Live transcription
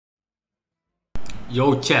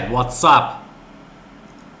Yo chat, what's up?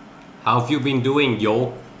 How have you been doing,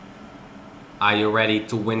 yo? Are you ready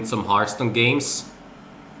to win some Hearthstone games?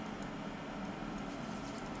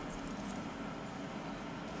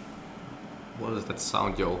 What does that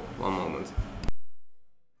sound, yo? One moment.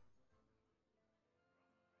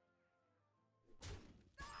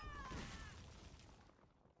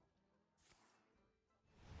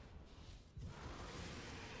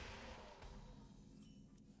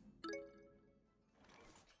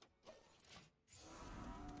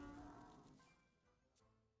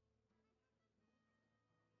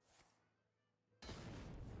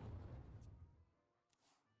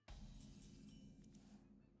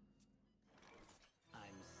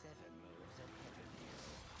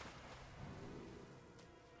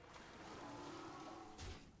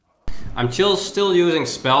 I'm still using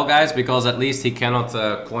spell, guys, because at least he cannot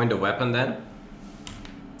coin the weapon then.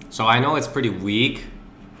 So I know it's pretty weak.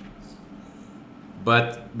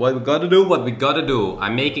 But what we gotta do,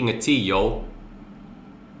 I'm making a tea, yo.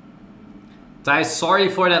 Thijs, sorry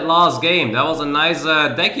for that last game. That was a nice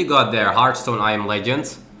deck you got there, Hearthstone I Am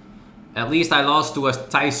Legend. At least I lost to a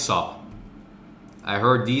Thijs sub. I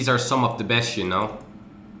heard these are some of the best, you know.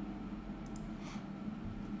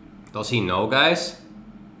 Does he know, guys?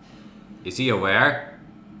 Is he aware?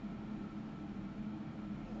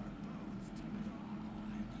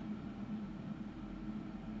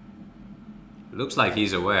 Looks like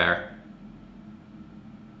he's aware.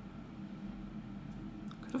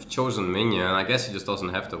 Could have chosen minion. I guess he just doesn't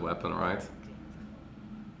have the weapon, right?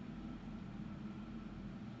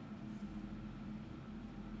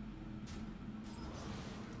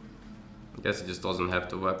 I guess he just doesn't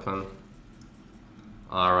have the weapon.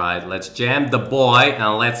 Alright, let's jam the boy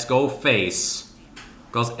and let's go face.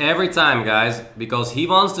 Because every time, guys, because he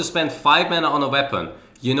wants to spend 5 mana on a weapon.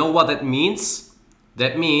 You know what that means?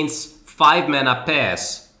 That means 5 mana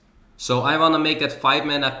pass. So I want to make that 5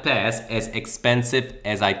 mana pass as expensive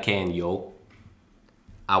as I can, yo.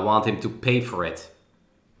 I want him to pay for it.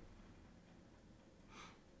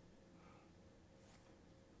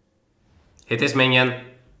 Hit his minion.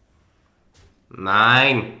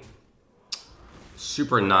 9.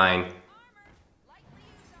 Super 9.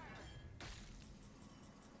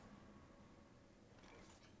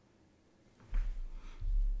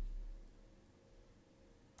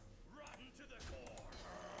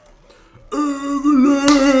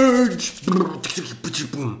 Avalanche!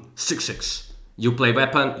 6/6. You play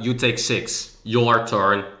weapon, you take 6. Your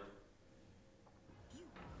turn.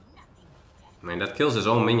 I mean, that kills his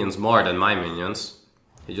own minions more than my minions.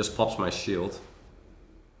 He just pops my shield.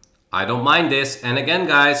 I don't mind this. And again,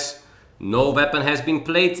 guys, no weapon has been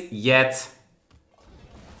played yet.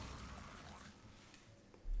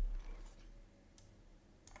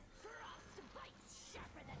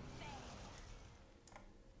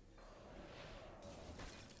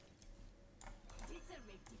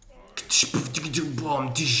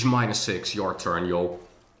 -6, your turn, yo.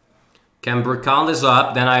 Can Burkan this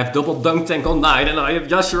up, then I have double dunk tank on 9 and I have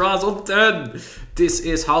Yashiraz on 10. This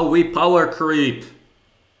is how we power creep.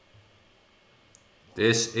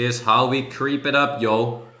 This is how we creep it up,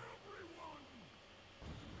 yo.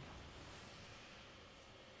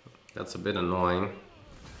 That's a bit annoying.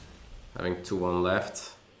 Having 2-1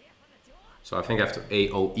 left. So I think I have to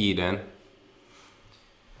AoE then.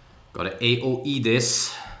 Gotta AoE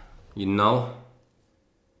this. You know.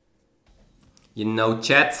 You know,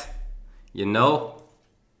 chat. You know.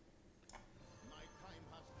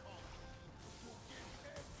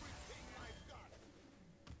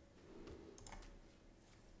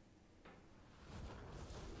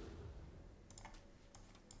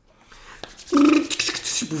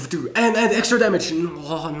 And extra damage.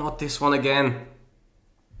 No, not this one again.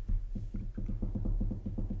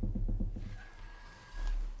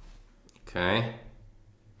 Okay.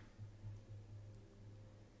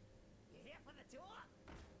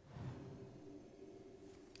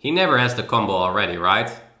 He never has the combo already, right?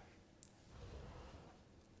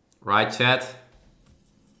 Right, chat?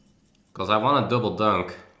 Because I want a double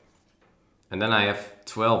dunk. And then I have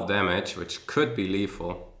 12 damage, which could be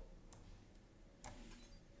lethal.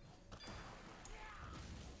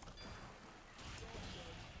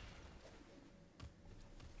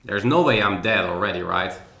 There's no way I'm dead already,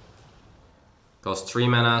 right? Costs 3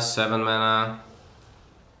 mana, 7 mana.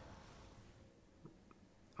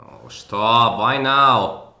 Oh, stop. Why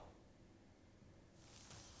now?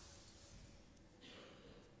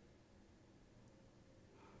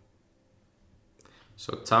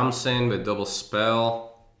 So Thompson with double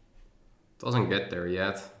spell. Doesn't get there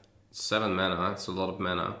yet. 7 mana. It's a lot of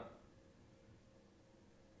mana.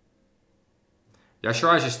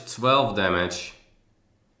 Yasharaj is 12 damage.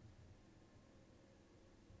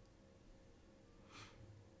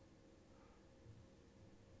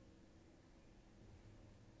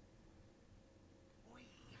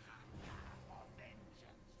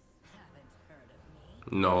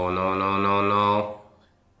 No, no, no, no, no.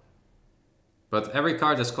 But every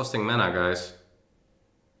card is costing mana, guys.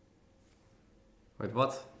 Wait,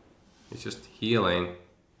 what? He's just healing.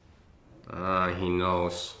 Ah, he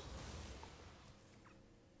knows.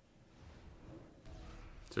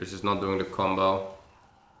 So he's just not doing the combo.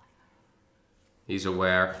 He's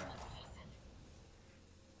aware.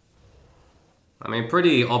 I mean,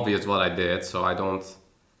 pretty obvious what I did, so I don't...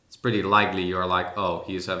 It's pretty likely you're like, oh,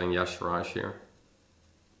 he's having Yashiraj here.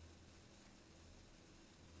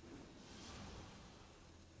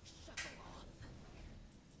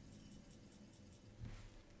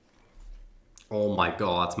 Oh my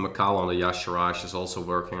god, Macaw on the Yashiraj is also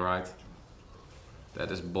working, right? That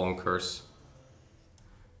is bonkers.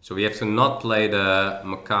 So we have to not play the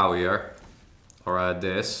Macaw here. Or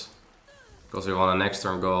this. Because we want to next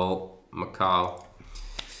turn go Macaw.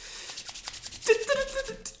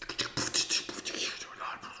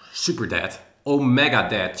 Super dead. Omega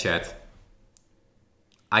dead, chat.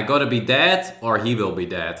 I gotta be dead or he will be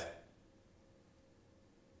dead.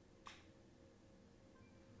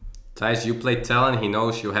 Thijs, you play Talon, he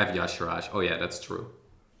knows you have Yashiraj. Oh yeah, that's true.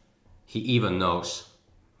 He even knows.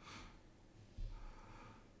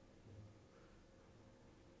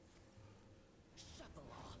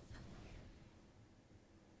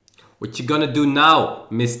 What you gonna do now,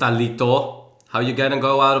 Mr. Lito? How you gonna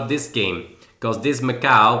go out of this game? Because this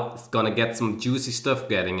Macaw is gonna get some juicy stuff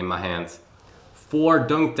getting in my hand. 4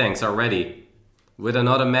 dunk tanks are ready. With an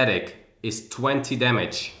automatic is 20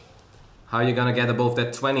 damage. How you gonna get above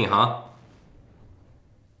that 20, huh?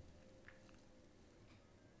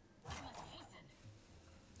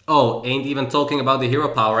 Oh, ain't even talking about the hero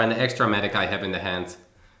power and the extra medic I have in the hand.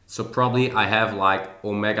 So probably I have like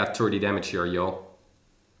Omega 30 damage here, yo.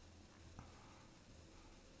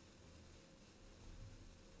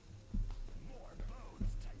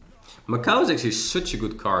 Macaw is actually such a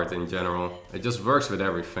good card in general. It just works with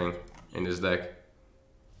everything in this deck.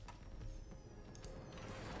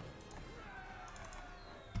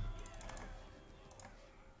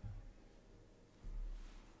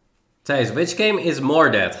 Thijs, which game is more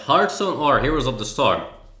dead? Hearthstone or Heroes of the Storm?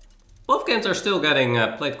 Both games are still getting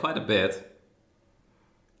played quite a bit.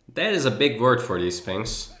 That is a big word for these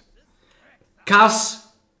things.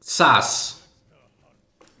 Sas.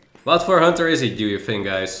 What for Hunter is he, do you think,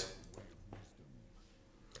 guys?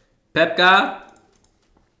 Pepka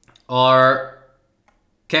or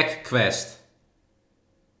Kek Quest?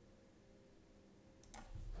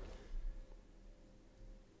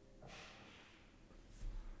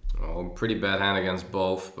 Oh, pretty bad hand against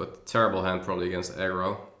both, but terrible hand probably against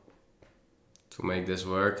aggro to make this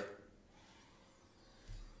work.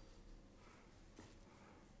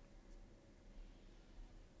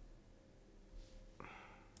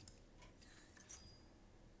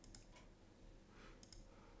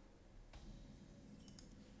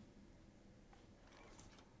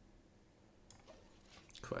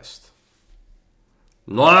 Quest.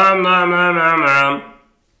 Nom nom nom nom nom.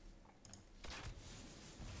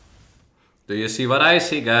 Do you see what I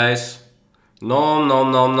see, guys? Nom nom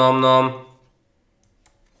nom nom nom.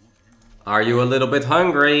 Are you a little bit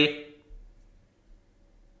hungry?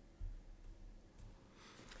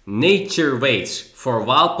 Nature waits for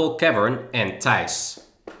Wildpool Cavern and Thijs.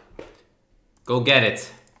 Go get it.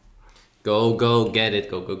 Go get it.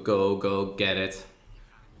 Go get it.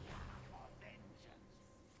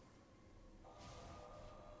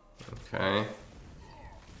 Okay.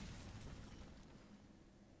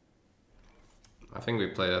 I think we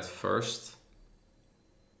play that first.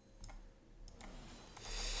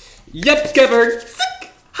 Yep, Cavern!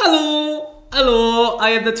 Sick! Hello! Hello! I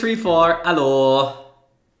am the 3-4. Hello!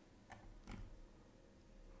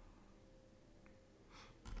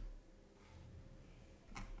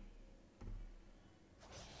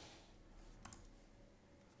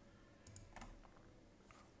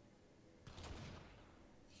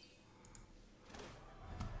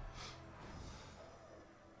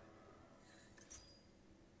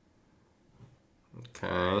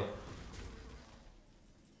 Okay.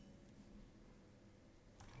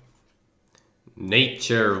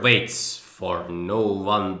 Nature waits for no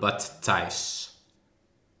one but Thijs.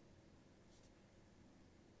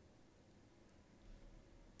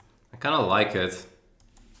 I kind of like it.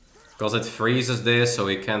 Because it freezes this, so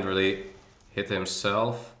he can't really hit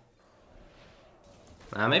himself.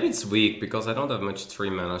 Maybe it's weak, because I don't have much 3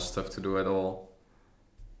 mana stuff to do at all.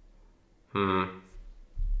 But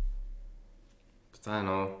I don't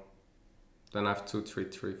know. Then I have 2, 3,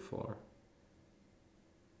 3, 4.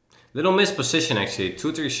 Little misposition actually.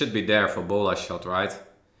 2, 3 should be there for Bola Shot, right?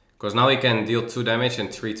 Because now he can deal 2 damage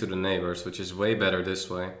and 3 to the neighbors, which is way better this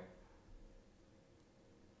way.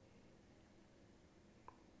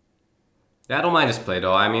 Yeah, I don't mind this play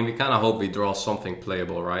though. I mean, we kind of hope we draw something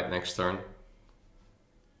playable, right, next turn.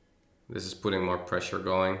 This is putting more pressure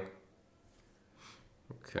going.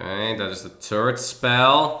 Okay, that is the third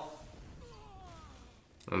spell.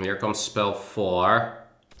 And here comes spell 4.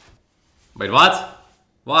 Wait, what?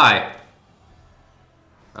 Why?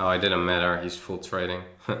 Oh, it didn't matter. He's full trading.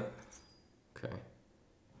 Okay.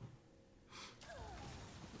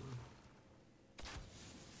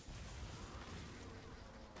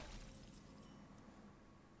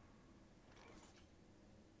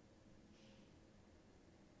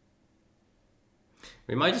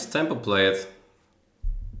 We might just tempo play it.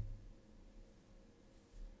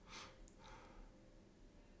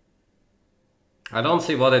 I don't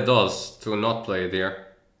see what it does to not play it here.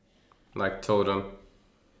 Like Totem.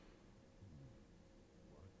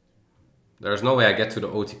 There's no way I get to the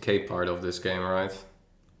OTK part of this game, right?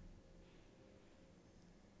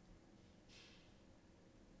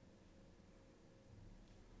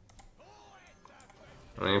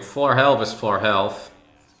 I mean, 4 health is 4 health.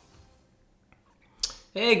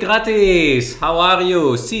 Hey, gratis! How are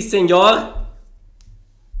you? Si, senor?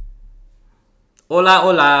 Hola,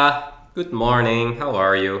 hola! Good morning, how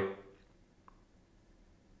are you?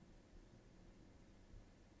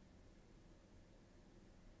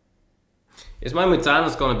 Is my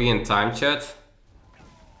Mutanus gonna be in time, chat?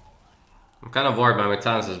 I'm kind of worried my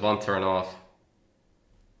Mutanus is 1 turn off.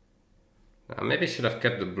 Maybe I should have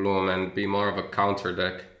kept the Bloom and be more of a counter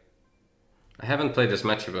deck. I haven't played this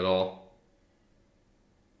matchup at all.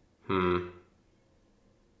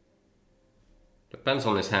 Depends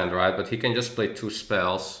on his hand, right? But he can just play 2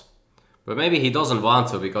 spells. But maybe he doesn't want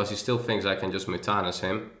to because he still thinks I can just Mutanus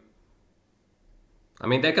him. I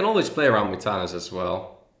mean, they can always play around Mutanus as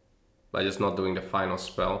well. By just not doing the final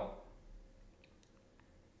spell.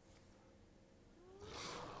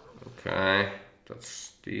 Okay,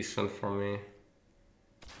 that's decent for me.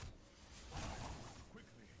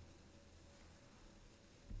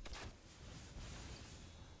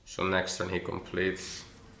 So next turn he completes.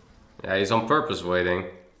 Yeah, he's on purpose waiting.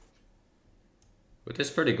 But it's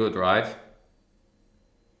pretty good, right?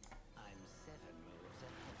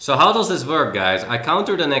 So how does this work, guys? I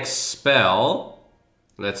counter the next spell,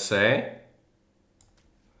 let's say.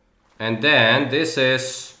 And then this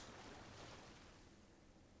is...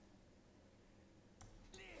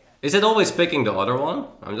 Is it always picking the other one?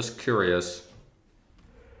 I'm just curious.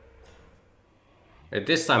 It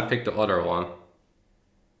this time picked the other one.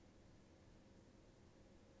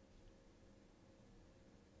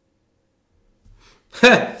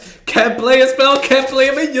 Can't play a spell, can't play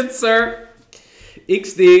a minion, sir.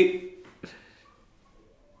 XD.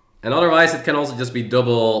 And otherwise it can also just be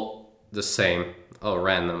double the same. Oh,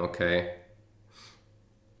 random, okay.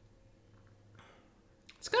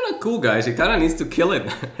 It's kind of cool, guys. He kind of needs to kill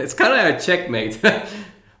it. It's kind of a checkmate.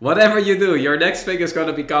 Whatever you do, your next thing is going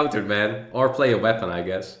to be countered, man. Or play a weapon, I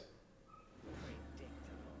guess.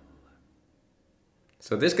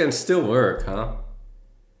 So this can still work, huh?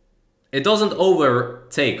 It doesn't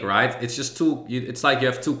overtake, right? It's just two... It's like you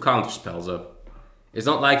have 2 counter spells up. It's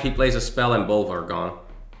not like he plays a spell and both are gone.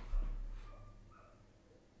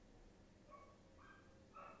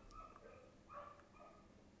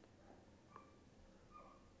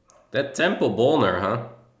 That Temple Bolner, huh?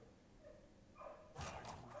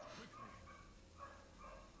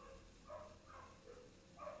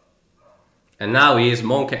 And now he is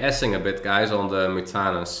monkey-essing a bit, guys, on the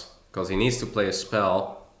Mutanus. Because he needs to play a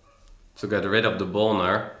spell to get rid of the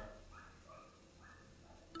Bolner.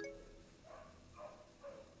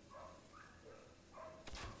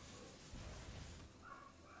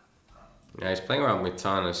 Yeah, he's playing around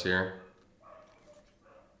Mutanus here.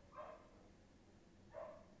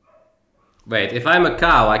 Wait, if I'm a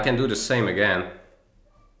cow, I can do the same again.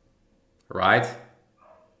 Right?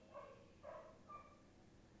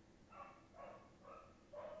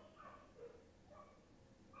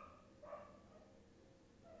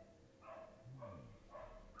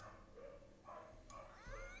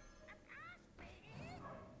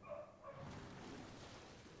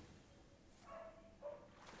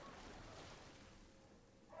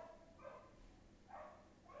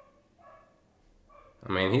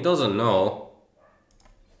 I mean, he doesn't know.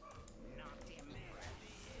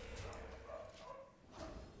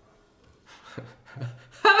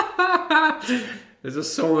 This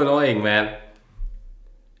is so annoying, man.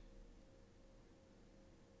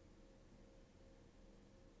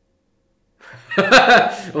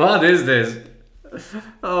 What is this?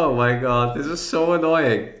 Oh my god, this is so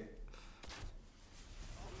annoying.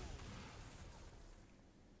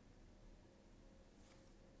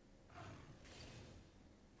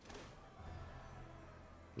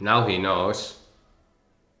 Now he knows.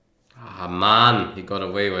 Ah, man, he got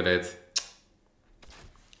away with it.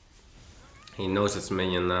 He knows it's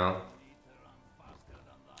minion now.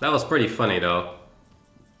 That was pretty funny though.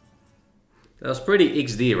 That was pretty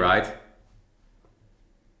XD, right?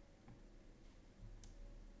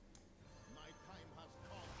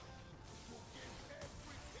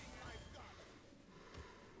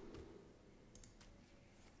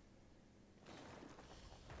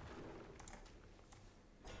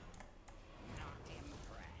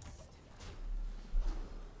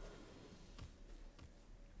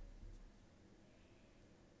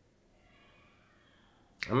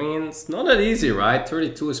 I mean, it's not that easy, right?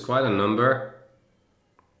 32 is quite a number.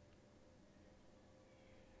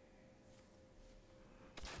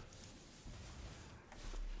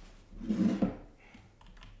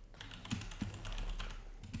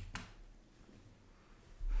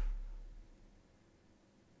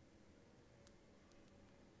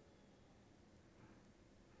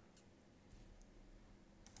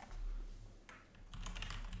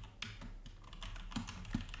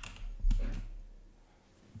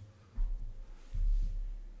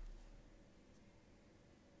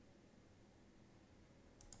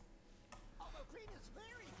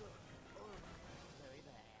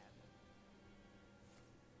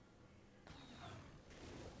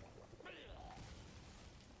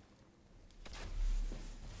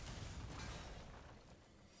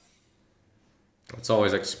 It's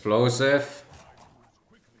always explosive.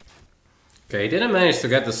 Okay, he didn't manage to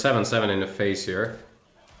get the 7-7 in the face here.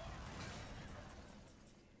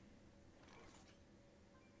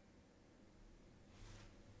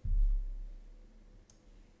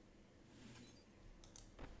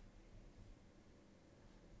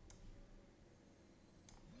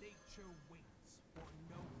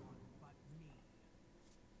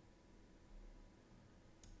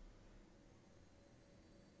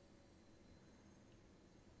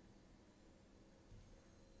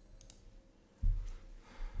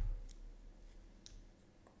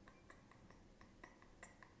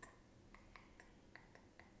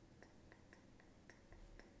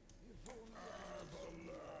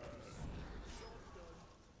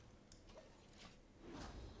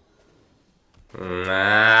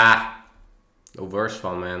 Nah. The worst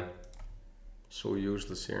one, man. So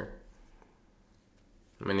useless here.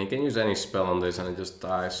 I mean, he can use any spell on this and it just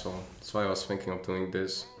dies, so that's why I was thinking of doing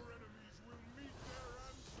this.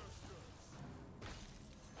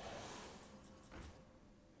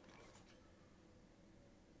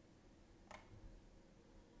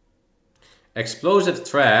 Explosive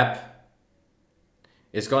trap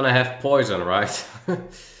is gonna have poison, right?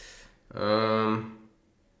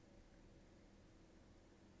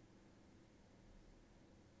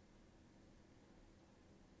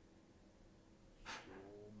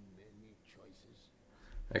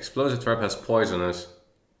 Explosive trap has poisonous.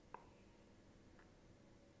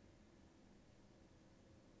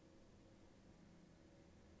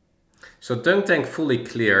 So Dunk Tank fully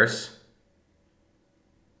clears.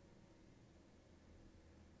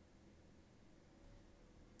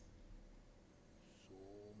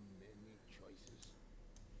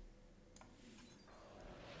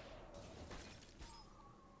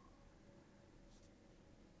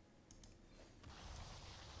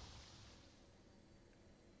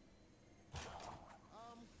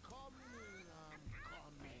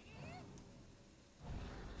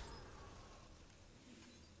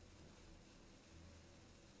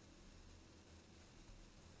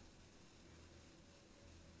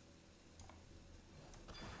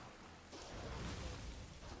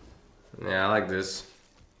 Yeah, I like this.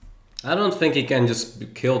 I don't think he can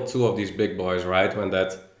just kill two of these big boys, right? When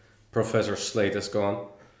that Professor Slate is gone.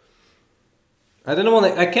 I don't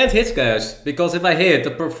want to. I can't hit, guys, because if I hit,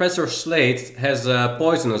 the Professor Slate has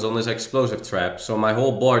poisonous on his explosive trap, so my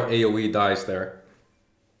whole board AoE dies there.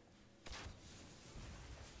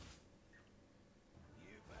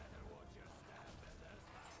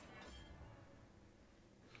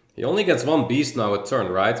 He only gets one beast now a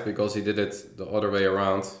turn, right? Because he did it the other way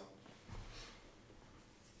around.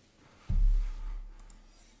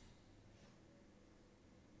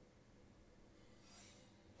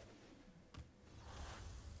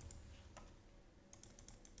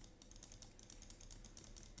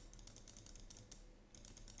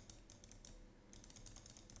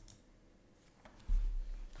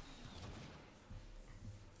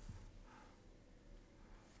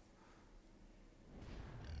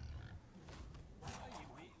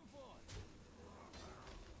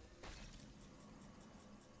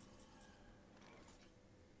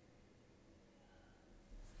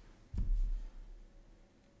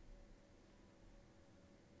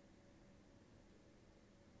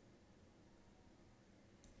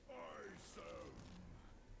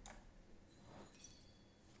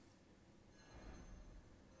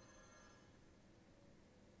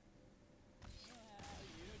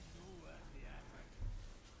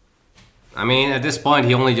 I mean, at this point,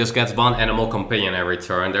 he only just gets one animal companion every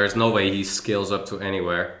turn. There's no way he scales up to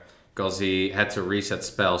anywhere. Because he had to reset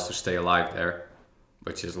spells to stay alive there.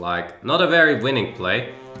 Which is like, not a very winning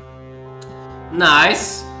play.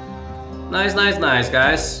 Nice. Nice, nice, nice,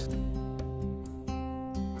 guys.